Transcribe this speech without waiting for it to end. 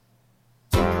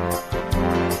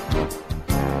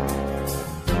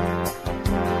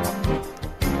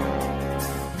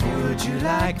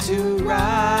like to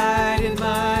ride in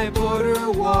my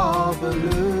Borderwall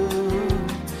balloon?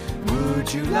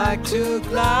 Would you like to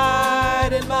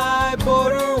glide in my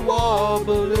Borderwall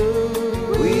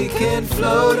balloon? We can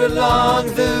float along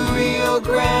the Rio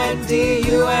Grande,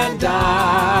 you and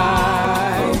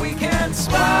I. Or we can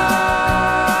slide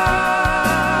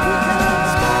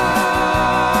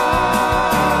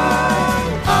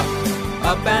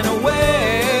up and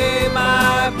away,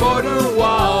 my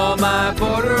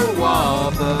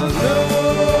Borderwall balloon.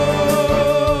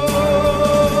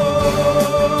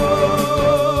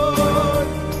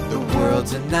 The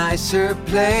world's a nicer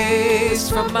place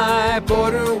from my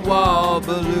Borderwall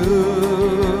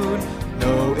balloon.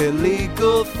 No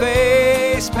illegal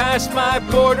face past my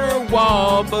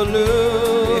Borderwall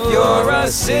balloon. If you're a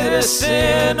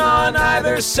citizen on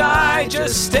either side,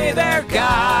 just stay there,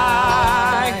 guys.